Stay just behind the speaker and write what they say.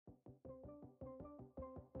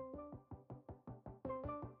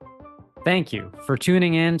Thank you for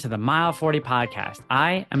tuning in to the Mile 40 podcast.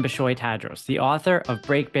 I am Bishoy Tadros, the author of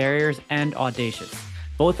Break Barriers and Audacious,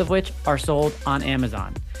 both of which are sold on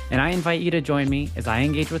Amazon. And I invite you to join me as I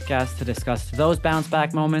engage with guests to discuss those bounce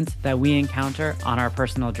back moments that we encounter on our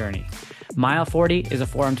personal journey. Mile 40 is a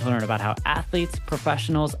forum to learn about how athletes,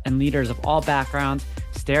 professionals, and leaders of all backgrounds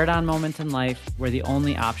stare down moments in life where the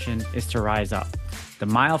only option is to rise up. The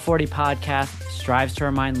Mile 40 podcast strives to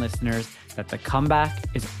remind listeners that the comeback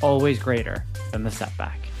is always greater than the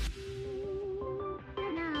setback.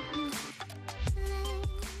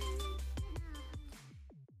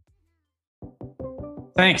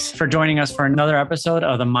 Thanks for joining us for another episode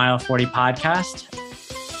of the Mile 40 podcast.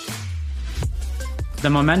 The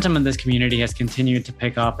momentum of this community has continued to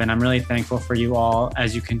pick up, and I'm really thankful for you all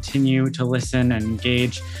as you continue to listen and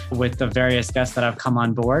engage with the various guests that have come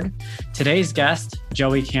on board. Today's guest,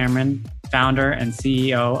 Joey Cameron, founder and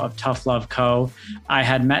CEO of Tough Love Co. I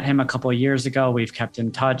had met him a couple of years ago. We've kept in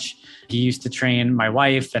touch. He used to train my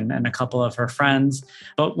wife and a couple of her friends.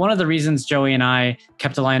 But one of the reasons Joey and I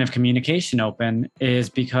kept a line of communication open is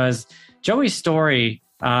because Joey's story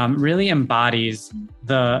really embodies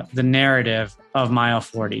the narrative of Mile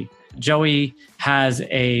 40. Joey has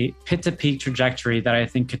a pit to peak trajectory that I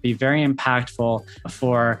think could be very impactful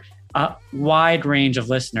for a wide range of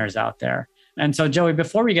listeners out there. And so, Joey,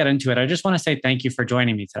 before we get into it, I just want to say thank you for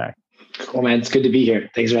joining me today. Cool, man. It's good to be here.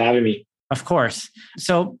 Thanks for having me. Of course.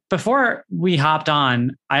 So before we hopped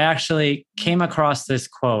on, I actually came across this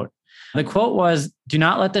quote. The quote was, "Do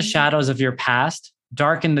not let the shadows of your past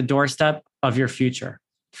darken the doorstep of your future.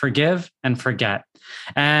 Forgive and forget."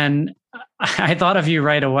 And I thought of you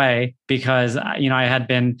right away because, I had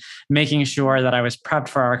been making sure that I was prepped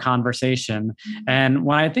for our conversation. And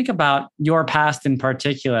when I think about your past in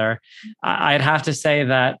particular, I'd have to say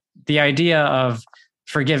that the idea of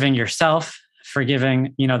forgiving yourself,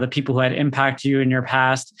 forgiving, the people who had impacted you in your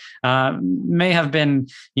past may have been,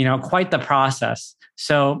 quite the process.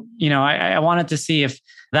 So, I wanted to see if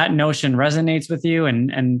that notion resonates with you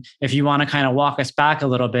and if you want to kind of walk us back a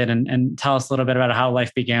little bit and tell us a little bit about how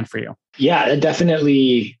life began for you. Yeah, it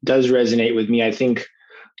definitely does resonate with me. I think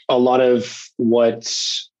a lot of what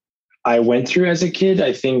I went through as a kid,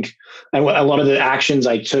 I think a lot of the actions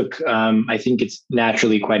I took, I think it's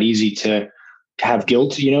naturally quite easy to have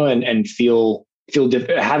guilt, and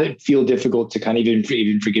have it feel difficult to kind of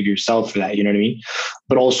even forgive yourself for that, you know what I mean?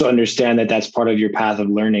 But also understand that that's part of your path of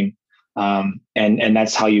learning. And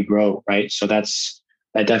that's how you grow, right? So that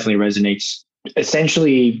definitely resonates.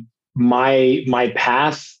 Essentially, my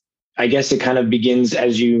path, I guess it kind of begins,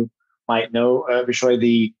 as you might know,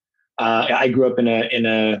 Bishoy, I grew up in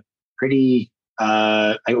a pretty,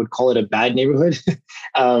 I would call it a bad neighborhood,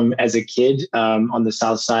 as a kid, on the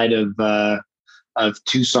south side of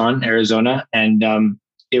Tucson, Arizona. And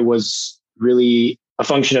it was really a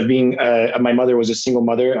function of being, my mother was a single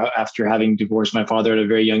mother after having divorced my father at a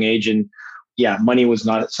very young age. And yeah, money was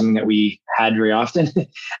not something that we had very often.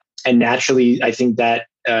 And naturally, I think that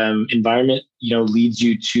environment, leads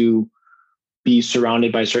you to be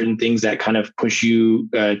surrounded by certain things that kind of push you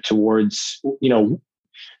towards,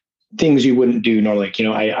 things you wouldn't do normally.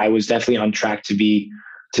 I was definitely on track to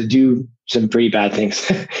do some pretty bad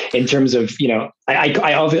things in terms of,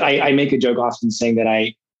 I make a joke often saying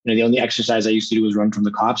that the only exercise I used to do was run from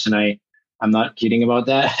the cops. And I'm not kidding about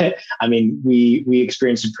that. I mean, we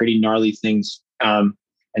experienced some pretty gnarly things. And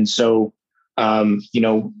so,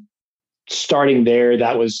 starting there,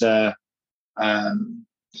 that was, I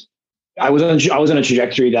was on a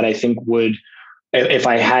trajectory that I think would, if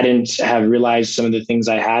I hadn't have realized some of the things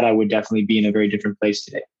I had, I would definitely be in a very different place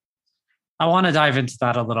today. I want to dive into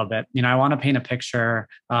that a little bit. I want to paint a picture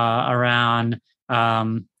around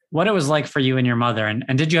what it was like for you and your mother.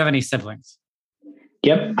 And did you have any siblings?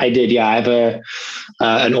 Yep, I did. Yeah, I have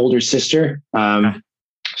an older sister. Okay.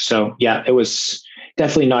 So yeah, it was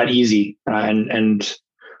definitely not easy. And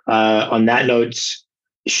on that note,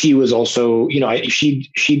 she was also,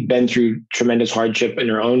 she'd been through tremendous hardship in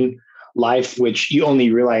her own life, which you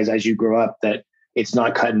only realize as you grow up that it's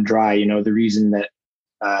not cut and dry. The reason that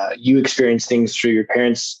you experience things through your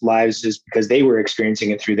parents' lives is because they were experiencing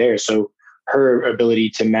it through theirs. So her ability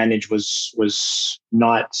to manage was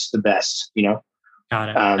not the best, Got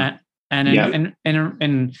it.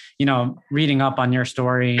 And reading up on your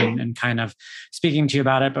story and kind of speaking to you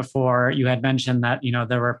about it before, you had mentioned that,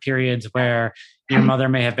 there were periods where your mother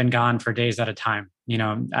may have been gone for days at a time,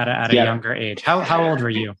 at a younger age. How old were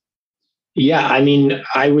you? Yeah. I mean,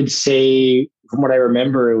 I would say from what I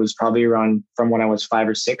remember, it was probably around from when I was 5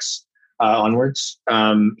 or 6 onwards.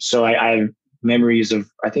 So I have memories of,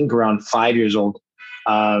 I think around 5 years old,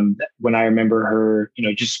 When I remember her,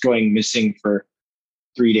 just going missing for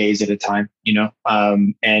 3 days at a time,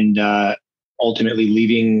 and ultimately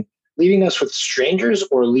leaving us with strangers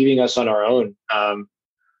or leaving us on our own,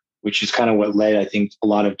 which is kind of what led, I think, a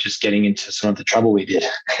lot of just getting into some of the trouble we did.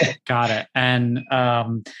 Got it. And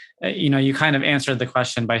you kind of answered the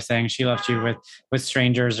question by saying she left you with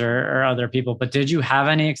strangers or other people. But did you have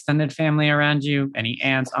any extended family around you? Any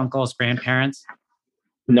aunts, uncles, grandparents?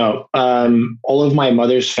 No, all of my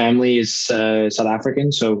mother's family is South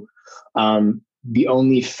African, so the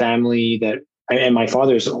only family and my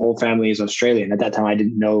father's whole family is Australian. At that time, I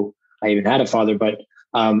didn't know I even had a father, but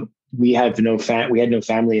we had no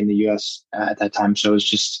family in the U.S. At that time, so it was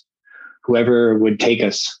just whoever would take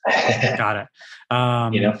us. Got it.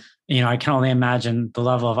 I can only imagine the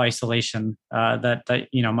level of isolation that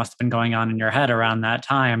must have been going on in your head around that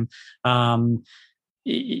time.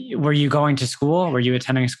 Were you going to school? Were you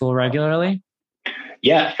attending school regularly?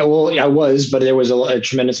 Yeah, well, I was, but there was a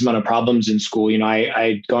tremendous amount of problems in school.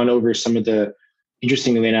 I'd gone over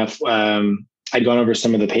interestingly enough, I'd gone over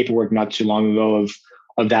some of the paperwork not too long ago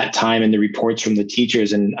of that time and the reports from the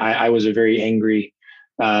teachers. And I was a very angry,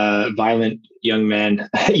 violent young man.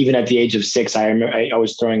 Even at the age of 6, I remember I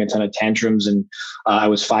was throwing a ton of tantrums, and I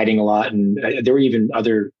was fighting a lot. And there were even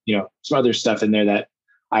some other stuff in there that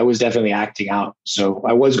I was definitely acting out. So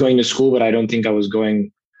I was going to school, but I don't think I was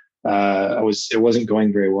going, it wasn't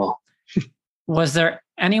going very well. Was there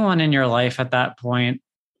anyone in your life at that point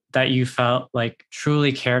that you felt like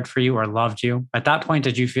truly cared for you or loved you? At that point,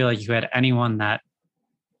 did you feel like you had anyone that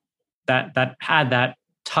had that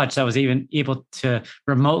touch that was even able to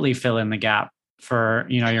remotely fill in the gap for,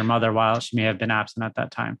 your mother while she may have been absent at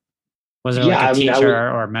that time? Was there like a teacher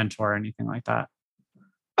or a mentor or anything like that?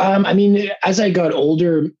 As I got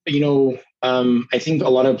older, I think a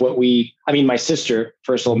lot of my sister,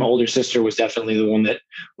 first of all, my older sister was definitely the one that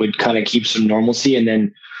would kind of keep some normalcy. And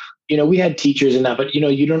then, we had teachers and that, but,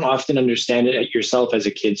 you don't often understand it yourself as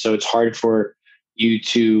a kid. So it's hard for you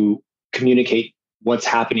to communicate what's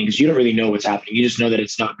happening because you don't really know what's happening. You just know that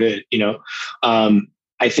it's not good.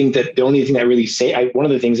 I think that the only thing that really one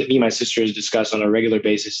of the things that me and my sister has discussed on a regular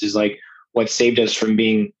basis is like what saved us from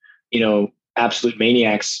being, absolute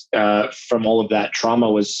maniacs from all of that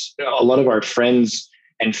trauma was a lot of our friends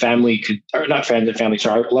and family a lot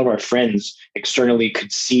of our friends externally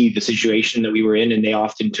could see the situation that we were in, and they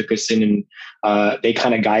often took us in and they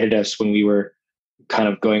kind of guided us when we were kind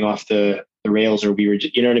of going off the rails, or we were,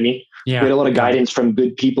 you know what I mean? Yeah. We had a lot of guidance from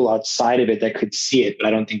good people outside of it that could see it, but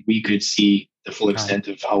I don't think we could see the full extent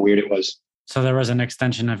of how weird it was. So there was an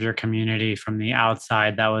extension of your community from the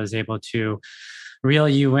outside that was able to reel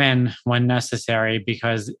you in when necessary,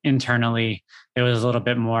 because internally it was a little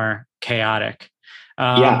bit more chaotic.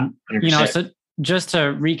 Yeah. So just to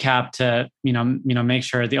recap, to make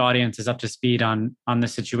sure the audience is up to speed on the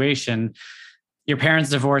situation. Your parents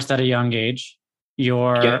divorced at a young age.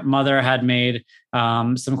 Your mother had made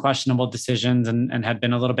some questionable decisions and had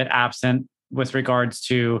been a little bit absent with regards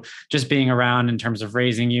to just being around in terms of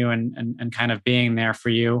raising you and kind of being there for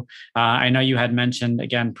you. I know you had mentioned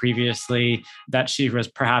again previously that she was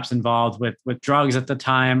perhaps involved with drugs at the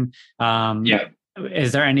time.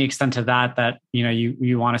 Is there any extent to that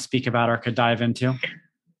you want to speak about or could dive into?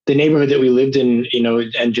 The neighborhood that we lived in,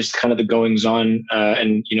 and just kind of the goings on,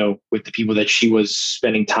 and, with the people that she was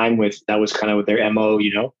spending time with, that was kind of their MO,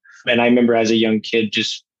 And I remember as a young kid,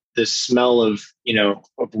 just the smell of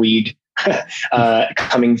weed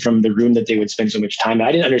coming from the room that they would spend so much time.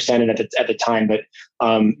 I didn't understand it at the time, but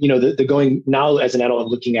the going now as an adult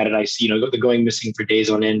looking at it, I see the going missing for days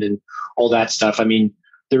on end and all that stuff. I mean,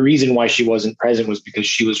 the reason why she wasn't present was because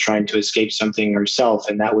she was trying to escape something herself,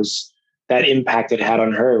 and that impact it had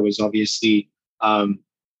on her was obviously,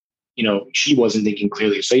 she wasn't thinking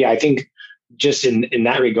clearly. So yeah, I think just in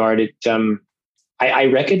that regard, I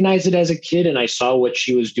recognized it as a kid, and I saw what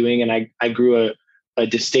she was doing, and I grew a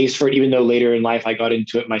distaste for it, even though later in life I got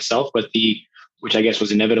into it myself, which I guess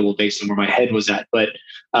was inevitable based on where my head was at. But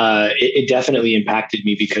it definitely impacted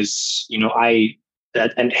me because,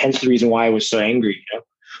 and hence the reason why I was so angry.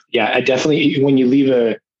 Yeah, I definitely, when you leave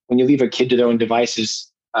a kid to their own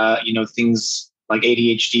devices, things like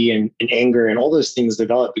ADHD and anger and all those things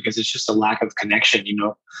develop because it's just a lack of connection,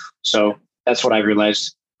 So that's what I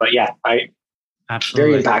realized. But yeah,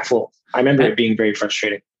 absolutely very impactful. I remember it being very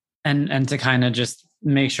frustrating. And to kind of just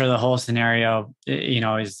make sure the whole scenario,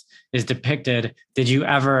 is depicted. Did you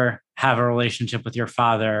ever have a relationship with your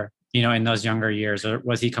father, in those younger years, or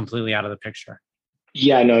was he completely out of the picture?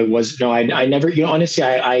 Yeah, no, it was no. I never. Honestly,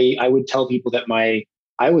 I would tell people that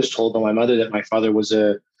I was told by my mother that my father was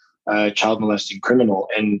a child molesting criminal,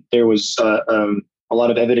 and there was a lot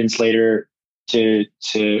of evidence later and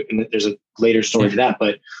there's a later story to that,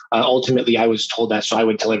 but ultimately I was told that, so I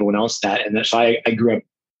would tell everyone else that. And so I grew up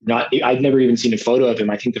I'd never even seen a photo of him.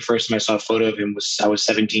 I think the first time I saw a photo of him I was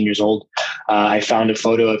 17 years old. I found a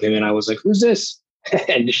photo of him and I was like, who's this?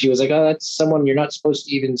 And she was like, oh, that's someone you're not supposed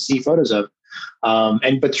to even see photos of.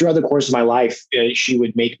 But throughout the course of my life, she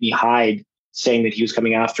would make me hide, saying that he was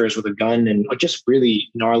coming after us with a gun, and just really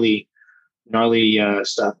gnarly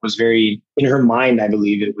stuff. Was very, in her mind, I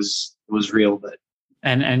believe it was real. But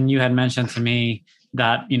and you had mentioned to me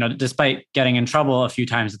that, despite getting in trouble a few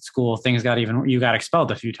times at school, you got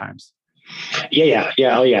expelled a few times. Yeah.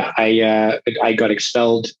 Oh yeah. I got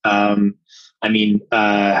expelled. I've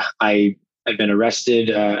been arrested.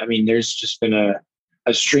 There's just been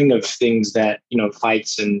a string of things that,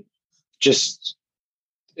 fights and just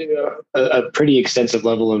a pretty extensive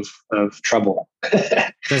level of trouble.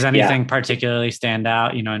 Does anything particularly stand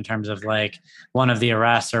out, in terms of like one of the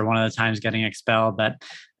arrests or one of the times getting expelled that,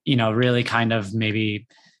 really kind of maybe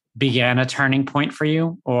began a turning point for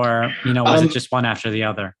you? Or, was it just one after the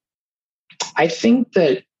other? I think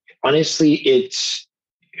that honestly,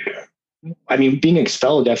 being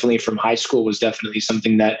expelled definitely from high school was definitely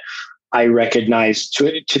something that I recognized to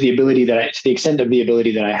the extent of the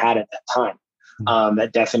ability that I had at that time.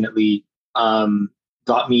 That definitely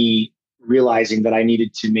got me realizing that I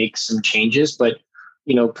needed to make some changes, but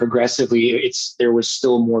progressively there was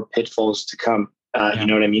still more pitfalls to come. You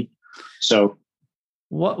know what I mean? So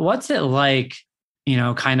what's it like,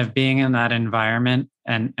 kind of being in that environment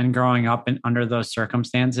and growing up under those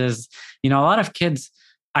circumstances? A lot of kids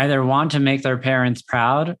either want to make their parents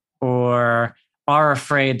proud or are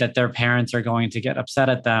afraid that their parents are going to get upset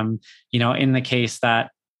at them, in the case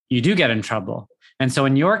that you do get in trouble. And so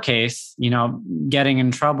in your case, getting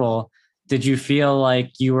in trouble, did you feel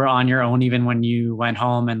like you were on your own even when you went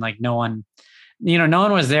home and like no one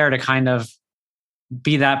was there to kind of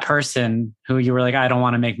be that person who you were like, I don't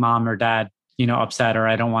want to make mom or dad, upset, or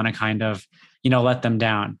I don't want to kind of, let them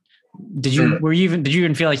down. Did you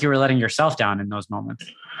even feel like you were letting yourself down in those moments?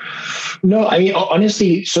 No,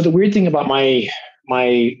 honestly, so the weird thing about my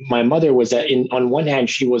mother was that on one hand,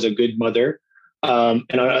 she was a good mother.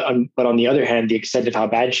 But on the other hand, the extent of how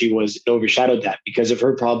bad she was, it overshadowed that because of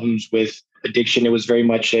her problems with addiction. It was very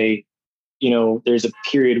much there's a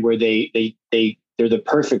period where they're the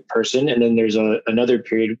perfect person. And then there's another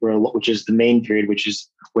period which is the main period, which is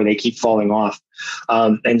where they keep falling off.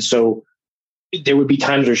 And so there would be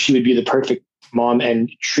times where she would be the perfect mom and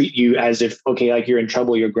treat you as if, okay, like you're in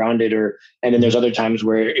trouble, you're grounded, and then there's other times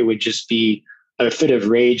where it would just be a fit of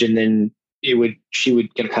rage. And then she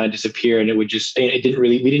would kind of disappear, and we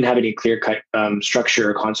didn't have any clear cut structure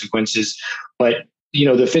or consequences, but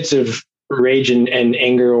the fits of rage and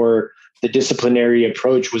anger or the disciplinary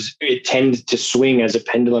approach it tended to swing as a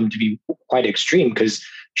pendulum to be quite extreme because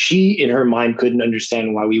she in her mind couldn't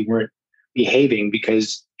understand why we weren't behaving,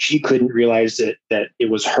 because she couldn't realize that it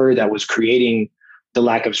was her that was creating the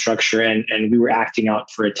lack of structure and we were acting out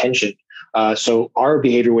for attention. So our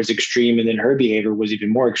behavior was extreme, and then her behavior was even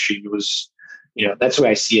more extreme. It was, that's the way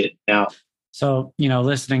I see it now. So,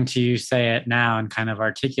 listening to you say it now and kind of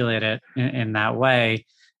articulate it in that way,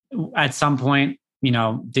 at some point,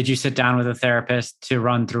 did you sit down with a therapist to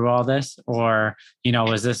run through all this? Or,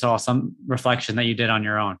 was this all some reflection that you did on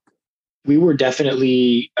your own? We were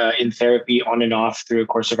definitely in therapy on and off through the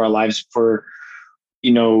course of our lives for,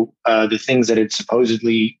 the things that had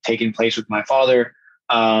supposedly taken place with my father,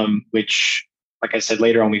 which, like I said,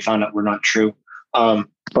 later on, we found out were not true.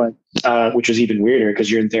 But which was even weirder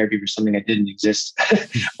because you're in therapy for something that didn't exist.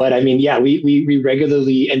 But we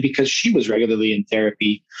regularly, and because she was regularly in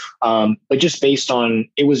therapy, but just based on,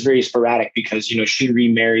 it was very sporadic because, she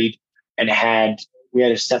remarried and we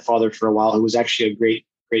had a stepfather for a while who was actually a great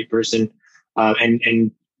person.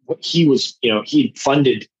 And he was, he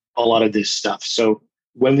funded a lot of this stuff. So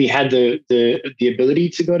when we had the ability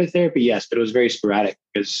to go to therapy, yes, but it was very sporadic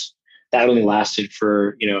because that only lasted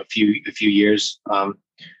for, a few years.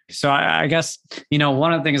 So I guess,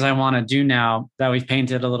 one of the things I want to do now that we've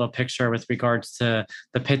painted a little picture with regards to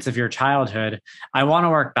the pits of your childhood, I want to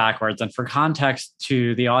work backwards. And for context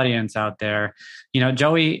to the audience out there,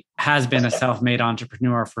 Joey has been a self-made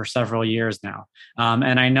entrepreneur for several years now.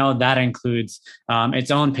 And I know that includes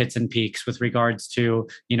its own pits and peaks with regards to,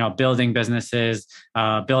 building businesses,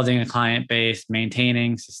 building a client base,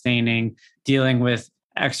 maintaining, sustaining, dealing with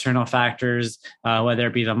external factors, whether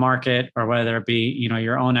it be the market or whether it be,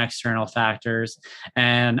 your own external factors.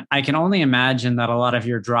 And I can only imagine that a lot of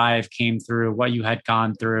your drive came through what you had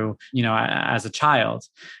gone through, as a child.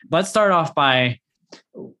 Let's start off by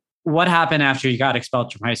what happened after you got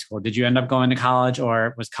expelled from high school? Did you end up going to college,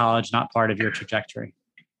 or was college not part of your trajectory?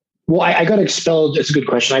 Well, I got expelled. That's a good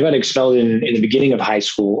question. I got expelled in the beginning of high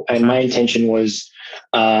school, and my intention was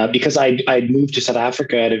because I'd moved to South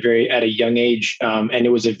Africa at a young age, and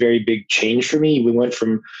it was a very big change for me. We went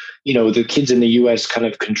from, the kids in the U.S. kind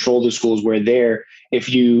of control the schools, where there, if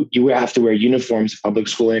you have to wear uniforms in public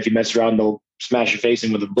school, and if you mess around, they'll smash your face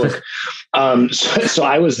in with a book. So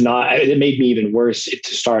I was not. It made me even worse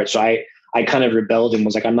to start. So I kind of rebelled and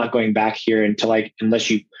was like, I'm not going back here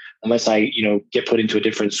unless I get put into a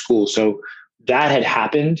different school. So that had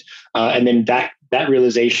happened. And then that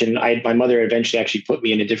realization, my mother eventually actually put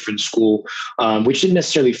me in a different school, which didn't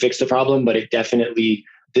necessarily fix the problem, but it definitely,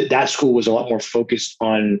 that school was a lot more focused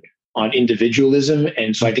on individualism.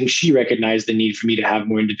 And so I think she recognized the need for me to have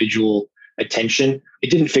more individual attention. It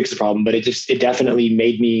didn't fix the problem, but it definitely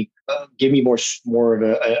made me give me more of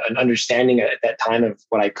an understanding at that time of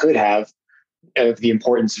what I could have, of the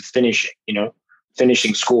importance of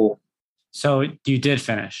finishing school. So you did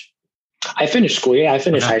finish? I finished school. Yeah, I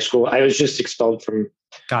finished high school. I was just expelled from.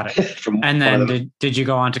 Got it. And then did you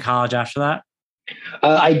go on to college after that?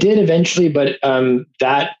 I did eventually, but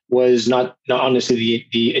that was not honestly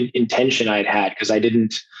the intention I'd had, because we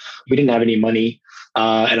didn't have any money,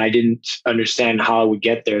 and I didn't understand how I would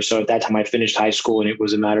get there. So at that time I finished high school, and it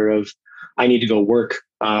was a matter of, I need to go work.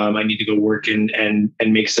 I need to go work and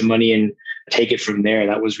make some money and take it from there.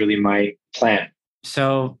 That was really my plan.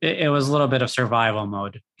 So it was a little bit of survival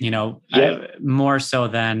mode, more so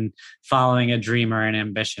than following a dream or an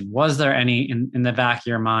ambition. Was there any in the back of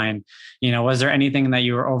your mind, was there anything that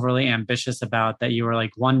you were overly ambitious about, that you were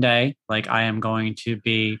like, one day, like, I am going to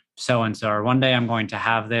be so-and-so, or one day I'm going to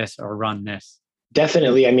have this or run this?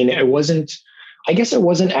 Definitely. I mean, I guess it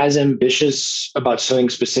wasn't as ambitious about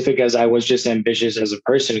something specific as I was just ambitious as a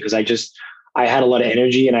person, because I had a lot of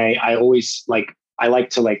energy, and I always I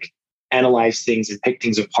like to analyze things and pick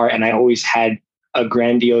things apart. And I always had a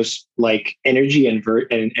grandiose energy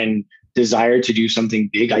and desire to do something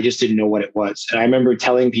big. I just didn't know what it was. And I remember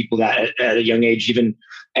telling people that at a young age, even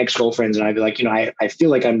ex-girlfriends, and I'd be like, I feel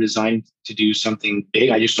like I'm designed to do something big.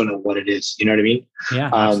 I just don't know what it is. You know what I mean? Yeah,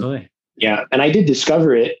 absolutely. Yeah. And I did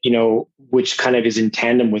discover it, which kind of is in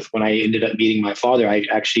tandem with when I ended up meeting my father. I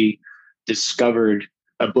actually discovered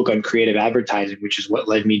a book on creative advertising, which is what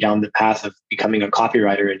led me down the path of becoming a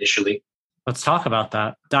copywriter initially. Let's talk about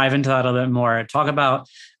that. Dive into that a little bit more. Talk about,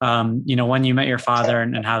 when you met your father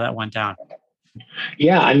and how that went down.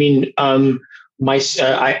 Yeah. I mean, at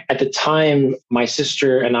the time, my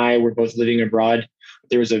sister and I were both living abroad.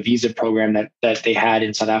 There was a visa program that they had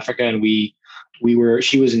in South Africa, and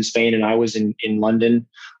she was in Spain and I was in London.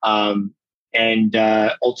 And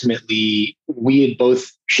ultimately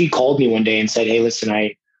she called me one day and said, "Hey, listen,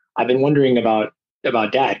 I've been wondering about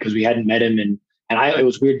Dad," because we hadn't met him. And it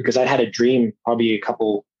was weird because I'd had a dream probably a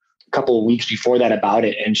couple of weeks before that about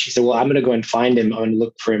it. And she said, "Well, I'm going to go and find him. I'm going to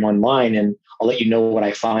look for him online, and I'll let you know what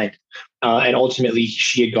I find." And ultimately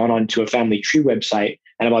she had gone on to a family tree website.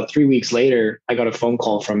 And about 3 weeks later, I got a phone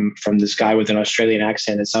call from this guy with an Australian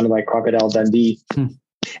accent. It sounded like Crocodile Dundee. And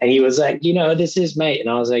he was like, "This is mate." And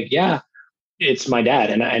I was like, "Yeah, it's my dad."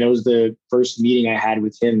 And it was the first meeting I had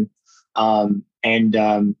with him.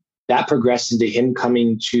 That progressed into him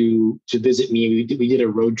coming to visit me. We did a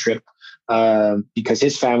road trip because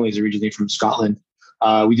his family is originally from Scotland.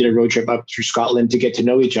 We did a road trip up through Scotland to get to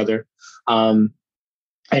know each other. And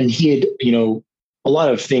he had, a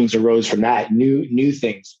lot of things arose from that, new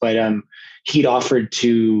things. But he'd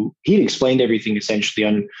explained everything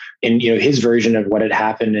essentially in his version of what had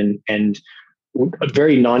happened, and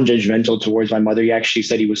very non-judgmental towards my mother. He actually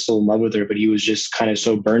said he was still in love with her, but he was just kind of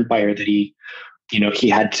so burnt by her that he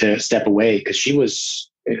had to step away, because she was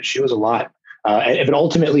a lot. But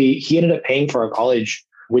ultimately he ended up paying for our college,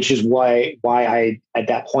 which is why I, at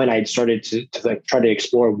that point, I had started to try to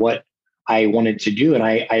explore what I wanted to do. And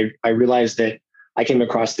I realized that I came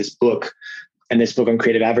across this book on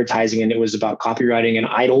creative advertising, and it was about copywriting. And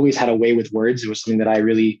I'd always had a way with words. It was something that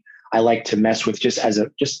I like to mess with,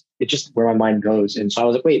 it's just where my mind goes. And so I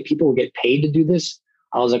was like, wait, people will get paid to do this?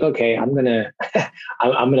 I was like, okay, I'm going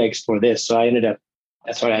to explore this. So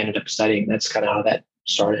that's what I ended up studying. That's kind of how that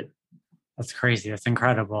started. That's crazy. That's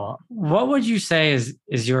incredible. What would you say is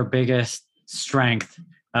your biggest strength?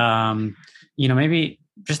 Maybe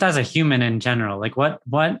just as a human in general, like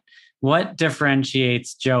what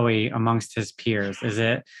differentiates Joey amongst his peers? Is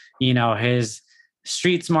it, his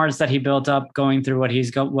street smarts that he built up going through what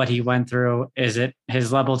he went through? Is it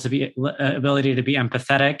his ability to be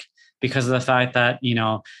empathetic because of the fact that,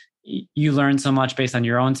 you learn so much based on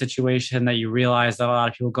your own situation that you realize that a lot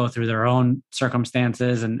of people go through their own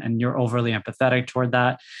circumstances, and you're overly empathetic toward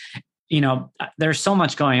that. There's so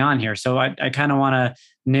much going on here. So I kind of want to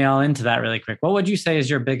nail into that really quick. What would you say is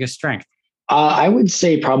your biggest strength? I would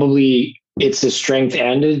say probably it's a strength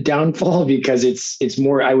and a downfall, because it's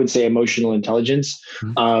more, I would say, emotional intelligence.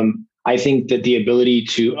 Mm-hmm. I think that the ability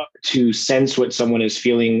to sense what someone is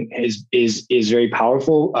feeling is very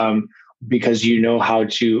powerful, because you know how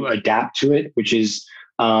to adapt to it, which is,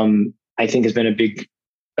 I think has been a big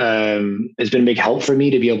help for me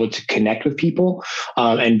to be able to connect with people,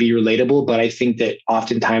 and be relatable. But I think that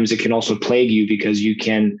oftentimes it can also plague you, because you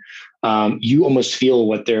almost feel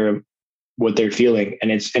what they're feeling,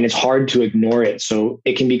 and it's hard to ignore it. So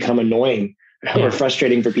it can become annoying or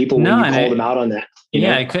frustrating for people when you call them out on that.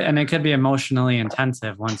 It could be emotionally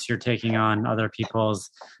intensive once you're taking on other people's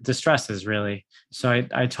distresses, really. So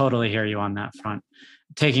I totally hear you on that front.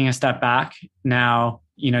 Taking a step back now,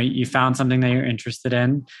 you found something that you're interested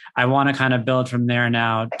in. I want to kind of build from there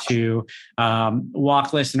now to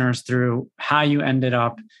walk listeners through how you ended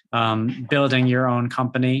up building your own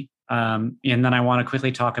company. And then I want to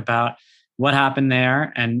quickly talk about what happened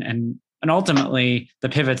there and ultimately the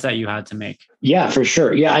pivots that you had to make. Yeah, for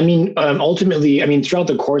sure. Yeah. Ultimately, throughout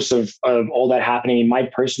the course of all that happening, my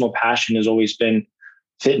personal passion has always been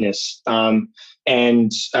fitness. And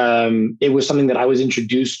it was something that I was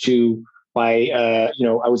introduced to by, I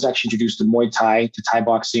was actually introduced to Muay Thai, to Thai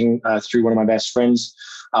boxing, through one of my best friends,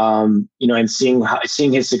 and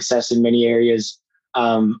seeing his success in many areas.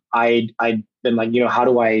 I'd been like, how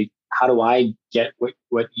do I get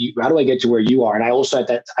how do I get to where you are? And I also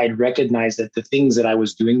I'd recognized that the things that I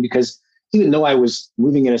was doing, because even though I was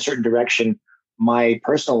moving in a certain direction, my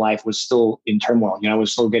personal life was still in turmoil. I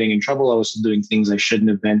was still getting in trouble. I was still doing things I shouldn't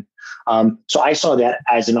have been. So I saw that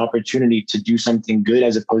as an opportunity to do something good,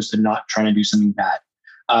 as opposed to not trying to do something bad,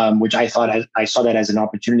 which I saw that as an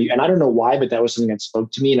opportunity. And I don't know why, but that was something that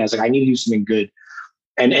spoke to me. And I was like, I need to do something good.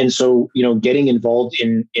 And so, getting involved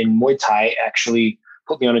in Muay Thai actually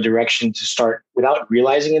put me on a direction to start, without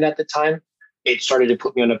realizing it at the time. It started to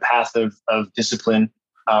put me on a path of discipline,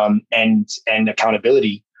 and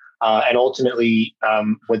accountability. And ultimately,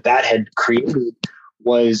 what that had created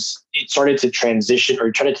was it started to transition,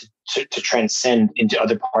 or try to transcend into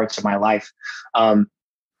other parts of my life. And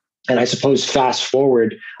I suppose fast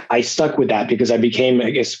forward, I stuck with that because I became, I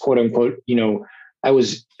guess, quote unquote, I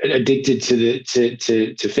was addicted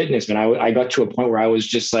to fitness, man. I got to a point where I was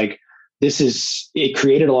just like, it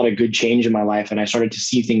created a lot of good change in my life. And I started to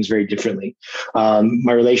see things very differently.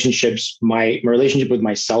 My relationships, my relationship with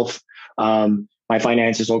myself, my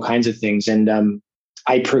finances, all kinds of things. And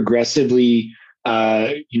I progressively,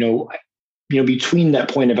 between that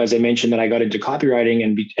point of, as I mentioned, that I got into copywriting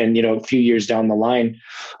and a few years down the line,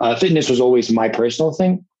 fitness was always my personal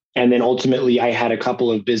thing. And then ultimately I had a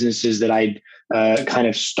couple of businesses that I'd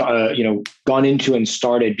gone into and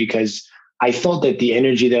started, because I felt that the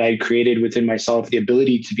energy that I created within myself, the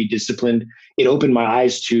ability to be disciplined, it opened my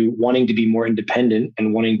eyes to wanting to be more independent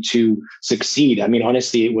and wanting to succeed.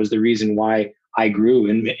 Honestly, it was the reason why I grew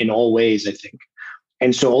in all ways, I think.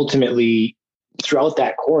 And so ultimately, throughout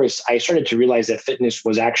that course, I started to realize that fitness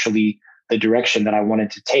was actually the direction that I wanted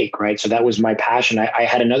to take, right? So that was my passion. I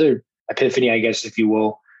had another epiphany, I guess, if you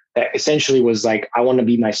will, that essentially was like, I want to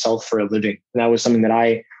be myself for a living. And that was something that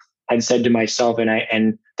I had said to myself,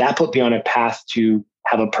 and that put me on a path to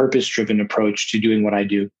have a purpose-driven approach to doing what I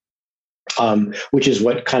do, which is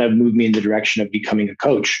what kind of moved me in the direction of becoming a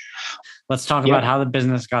coach. Let's talk about how the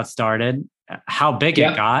business got started, how big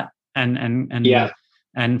it got,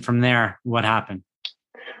 and from there, what happened.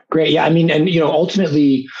 Great. Yeah.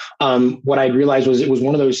 Ultimately, what I realized was it was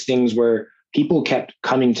one of those things where people kept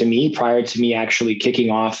coming to me prior to me actually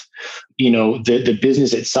kicking off, the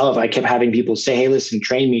business itself. I kept having people say, hey, listen,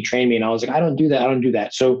 train me. And I was like, I don't do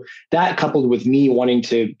that. So that, coupled with me wanting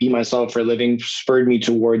to be myself for a living, spurred me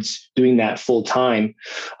towards doing that full time.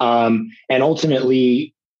 And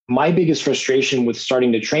ultimately, my biggest frustration with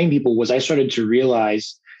starting to train people was I started to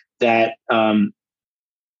realize that,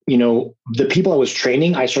 the people I was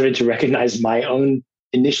training, I started to recognize my own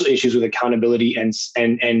initial issues with accountability and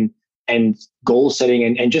goal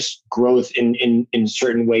setting and just growth in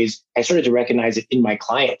certain ways. I started to recognize it in my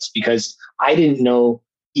clients, because I didn't know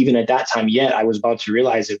even at that time yet. I was about to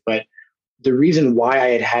realize it, but the reason why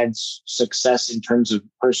I had success in terms of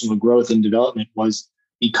personal growth and development was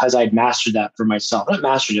because I'd mastered that for myself. Not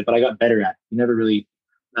mastered it, but I got better at it.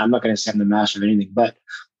 I'm not going to say I'm the master of anything, but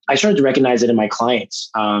I started to recognize it in my clients.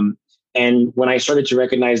 And when I started to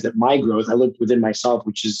recognize that my growth, I looked within myself,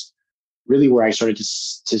 which is really where I started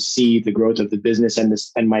to see the growth of the business.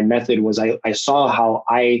 And my method was I saw how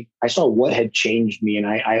I saw what had changed me. And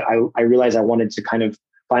I realized I wanted to kind of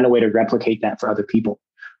find a way to replicate that for other people.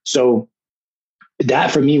 So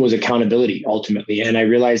that for me was accountability ultimately. And I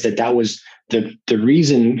realized that was the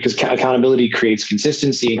reason, because accountability creates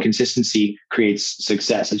consistency and consistency creates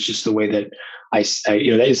success. It's just the way that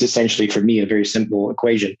that is essentially for me a very simple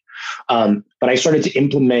equation. But I started to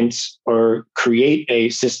implement or create a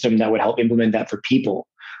system that would help implement that for people.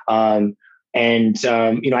 I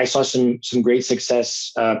saw some great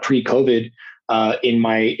success pre-COVID in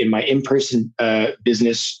my in-person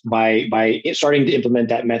business by starting to implement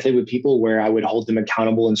that method with people, where I would hold them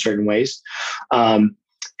accountable in certain ways. And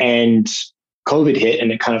COVID hit,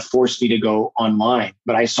 and it kind of forced me to go online.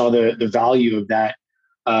 But I saw the value of that,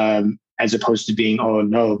 as opposed to being, oh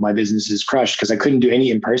no, my business is crushed, because I couldn't do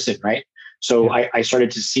any in person, right? So I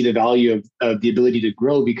started to see the value of the ability to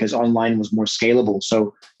grow, because online was more scalable.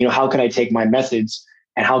 So, how could I take my methods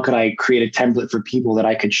and how could I create a template for people that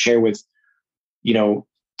I could share with,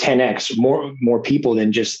 10x more people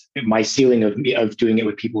than just my ceiling of doing it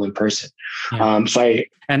with people in person. Yeah. So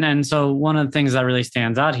so one of the things that really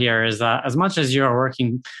stands out here is that as much as you're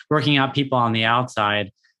working out people on the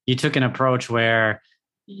outside, you took an approach where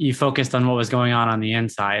you focused on what was going on the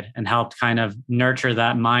inside and helped kind of nurture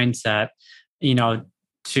that mindset,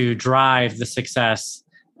 to drive the success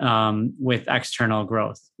with external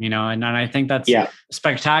growth, and I think that's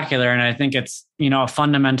spectacular. And I think it's, a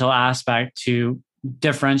fundamental aspect to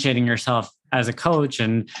differentiating yourself as a coach.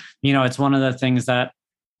 And, it's one of the things that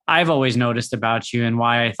I've always noticed about you, and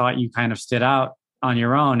why I thought you kind of stood out on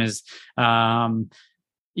your own is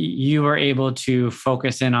you were able to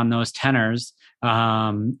focus in on those tenors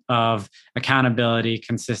of accountability,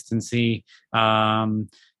 consistency,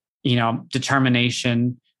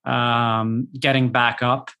 determination, getting back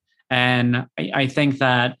up. And I think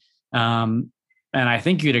that, and I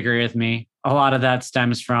think you'd agree with me, a lot of that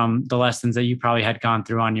stems from the lessons that you probably had gone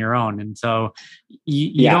through on your own. And so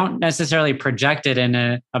you don't necessarily project it in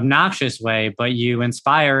an obnoxious way, but you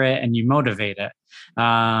inspire it and you motivate it.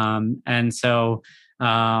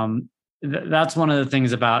 That's one of the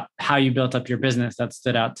things about how you built up your business that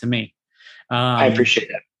stood out to me. I appreciate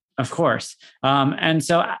that. Of course. And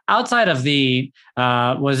so outside of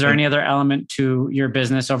was there any other element to your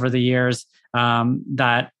business over the years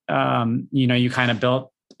that, you kind of built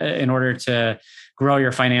in order to grow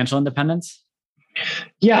your financial independence?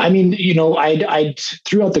 Yeah. I mean, I'd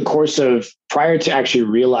throughout the course of, prior to actually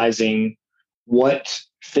realizing what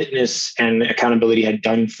fitness and accountability had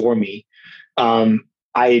done for me,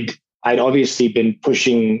 I'd obviously been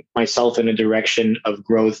pushing myself in a direction of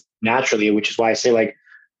growth naturally, which is why I say,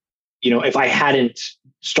 if I hadn't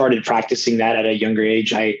started practicing that at a younger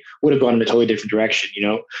age, I would have gone in a totally different direction,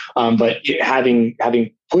 but having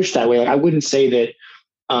pushed that way, I wouldn't say that,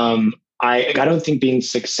 I don't think being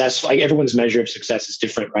successful, everyone's measure of success is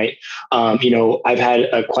different, right? I've had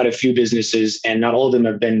quite a few businesses, and not all of them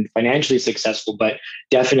have been financially successful, but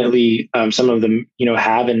definitely some of them,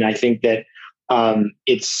 have. And I think that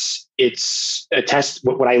it's a test.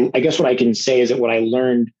 What I can say is that what I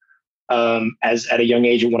learned as at a young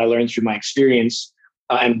age, and what I learned through my experience,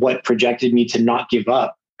 and what projected me to not give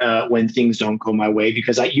up when things don't go my way,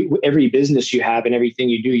 because every business you have and everything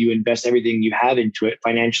you do, you invest everything you have into it,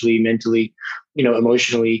 financially, mentally,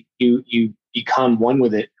 emotionally. You become one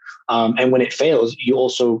with it, and when it fails, you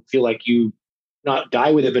also feel like you not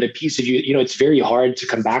die with it, but a piece of you. It's very hard to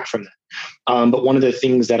come back from that. But one of the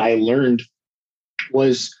things that I learned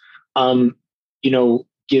was,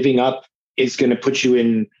 giving up is going to put you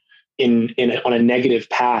on a negative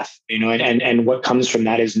path, and what comes from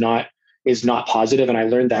that is not positive. And I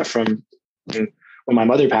learned that from when my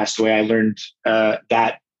mother passed away. I learned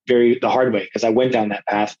that the hard way, because I went down that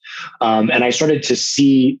path, and I started to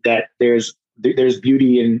see that there's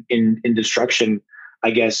beauty in destruction, I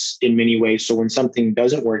guess, in many ways. So when something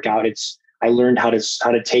doesn't work out, I learned how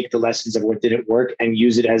to take the lessons of what didn't work and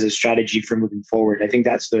use it as a strategy for moving forward. I think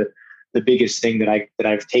that's the biggest thing that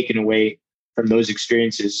I've taken away from those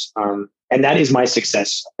experiences. And that is my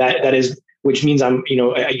success. That is, which means I'm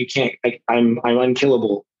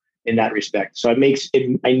unkillable in that respect. So it makes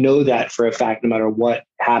it, I know that for a fact, no matter what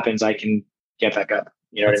happens, I can get back up.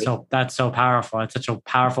 That's so powerful. It's such a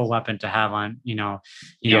powerful weapon to have on,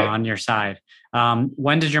 on your side.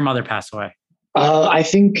 When did your mother pass away? I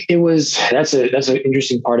think that's an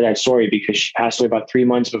interesting part of that story, because she passed away about 3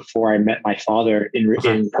 months before I met my father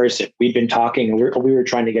in person. We'd been talking, and we were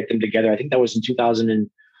trying to get them together. I think that was in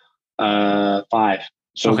 2005.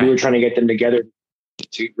 So we were trying to get them together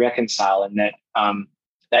to reconcile, and that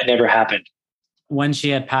never happened. when she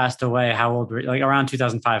had passed away, how old were you? Like around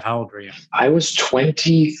 2005, how old were you? I was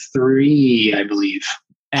 23, I believe.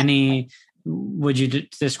 Would you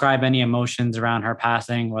describe any emotions around her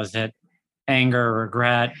passing? Was it anger,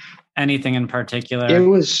 regret, anything in particular? It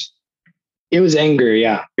was anger.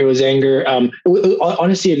 Yeah, it was anger.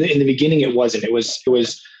 Honestly, in the beginning, it wasn't. I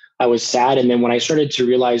was sad. And then when I started to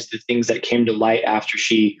realize the things that came to light after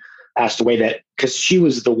she passed away, that because she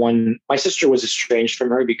was the one, my sister was estranged from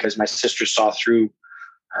her because my sister saw through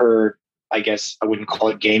her, I guess I wouldn't call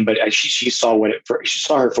it game, but she saw she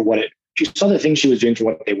saw her for she saw the things she was doing for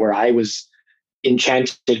what they were. I was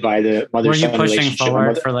enchanted by the mother-son relationship. Were you pushing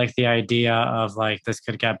forward for like the idea of like, this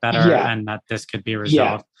could get better and that this could be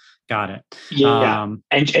resolved? Got it. Yeah.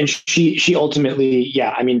 And she ultimately,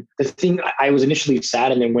 I mean, the thing, I was initially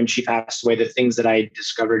sad. And then when she passed away, the things that I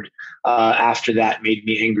discovered after that made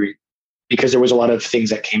me angry because there was a lot of things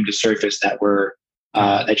that came to surface that were,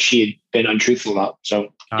 that she had been untruthful about.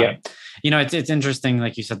 So, You know, it's interesting.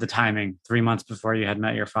 Like you said, the timing, 3 months before you had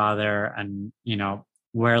met your father and, you know,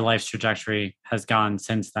 where life's trajectory has gone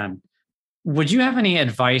since then. Would you have any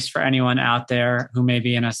advice for anyone out there who may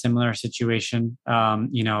be in a similar situation?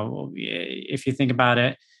 You know, if you think about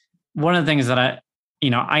it, one of the things that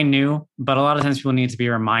I knew, but a lot of times people need to be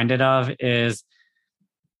reminded of is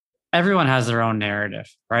everyone has their own narrative,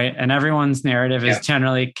 right? And everyone's narrative is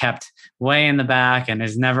generally kept way in the back and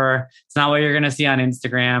it's not what you're going to see on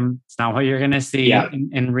Instagram. It's not what you're going to see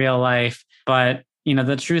in real life. But, you know,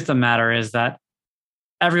 the truth of the matter is that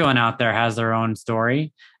everyone out there has their own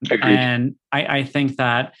story. Agreed. And I think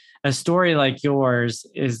that a story like yours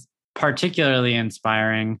is particularly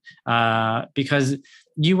inspiring because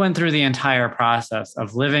you went through the entire process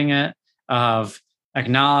of living it, of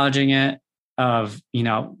acknowledging it, of, you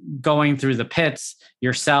know, going through the pits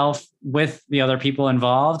yourself with the other people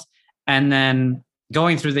involved, and then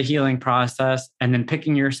going through the healing process and then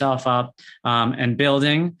picking yourself up and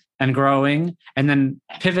building and growing and then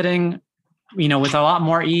pivoting, you know, with a lot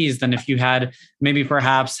more ease than if you had maybe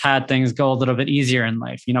perhaps had things go a little bit easier in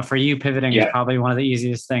life. You know, for you, pivoting is probably one of the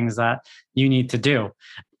easiest things that you need to do.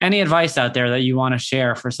 Any advice out there that you want to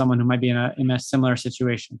share for someone who might be in a similar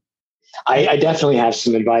situation? I definitely have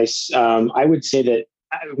some advice. I would say that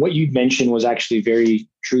what you mentioned was actually very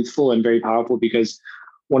truthful and very powerful because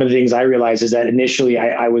one of the things I realized is that initially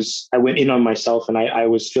I went in on myself and I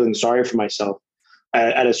was feeling sorry for myself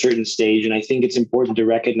at a certain stage. And I think it's important to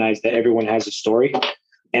recognize that everyone has a story,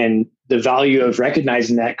 and the value of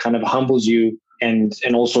recognizing that kind of humbles you and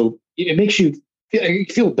also it makes you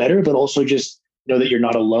feel better, but also just know that you're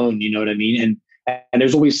not alone. You know what I mean? And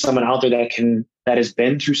there's always someone out there that has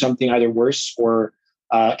been through something either worse or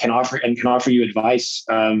can offer you advice,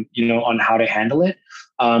 you know, on how to handle it.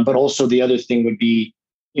 But also the other thing would be,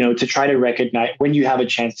 you know, to try to recognize when you have a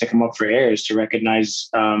chance to come up for air is to recognize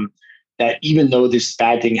that even though this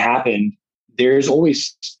bad thing happened, there's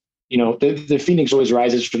always, you know, the phoenix always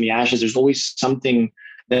rises from the ashes. There's always something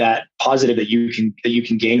that positive that you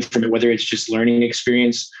can gain from it, whether it's just learning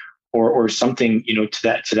experience or something, you know, to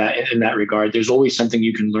that in that regard. There's always something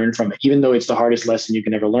you can learn from it, even though it's the hardest lesson you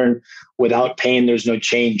can ever learn. Without pain, there's no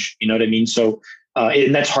change. You know what I mean? So,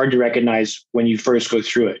 and that's hard to recognize when you first go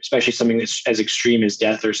through it, especially something that's as extreme as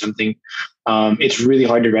death or something. It's really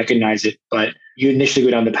hard to recognize it, but you initially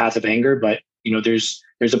go down the path of anger, but you know, there's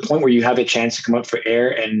a point where you have a chance to come up for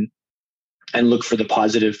air and look for the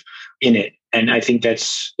positive in it. And I think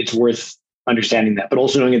it's worth understanding that, but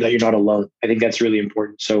also knowing that you're not alone. I think that's really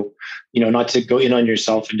important. So, you know, not to go in on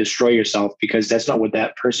yourself and destroy yourself, because that's not what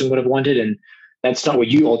that person would have wanted. And that's not what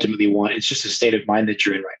you ultimately want. It's just a state of mind that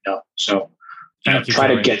you're in right now. So try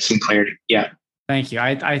to get some clarity. Yeah. Thank you.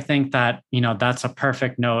 I think that, you know, that's a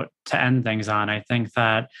perfect note to end things on. I think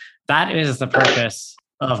that is the purpose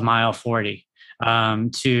of Mile 40,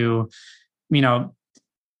 to, you know,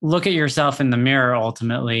 look at yourself in the mirror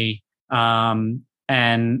ultimately,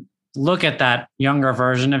 and look at that younger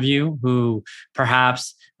version of you who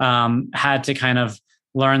perhaps had to kind of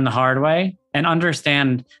learn the hard way and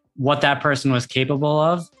understand what that person was capable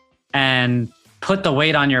of and put the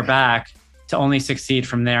weight on your back to only succeed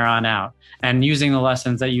from there on out, and using the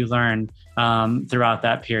lessons that you learned throughout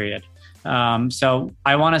that period. So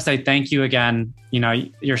I want to say thank you again. You know,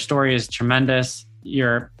 your story is tremendous.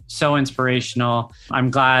 You're so inspirational.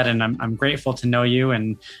 I'm glad and I'm grateful to know you,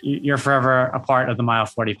 and you're forever a part of the Mile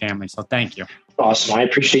 40 family. So thank you. Awesome. I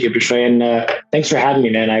appreciate you, Bishoy, and thanks for having me,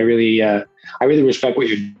 man. I really respect what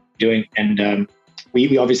you're doing, and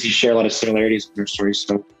we obviously share a lot of similarities in our stories.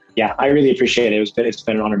 So yeah, I really appreciate it. It's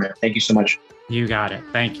been an honor, man. Thank you so much. You got it.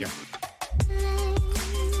 Thank you.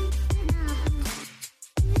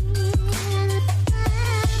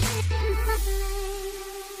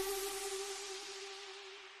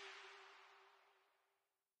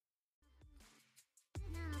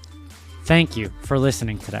 Thank you for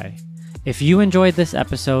listening today. If you enjoyed this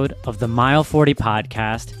episode of the Mile 40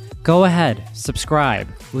 podcast, go ahead, subscribe,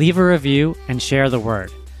 leave a review, and share the word.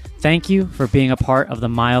 Thank you for being a part of the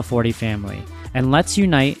Mile 40 family, and let's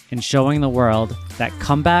unite in showing the world that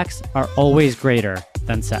comebacks are always greater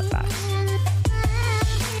than setbacks.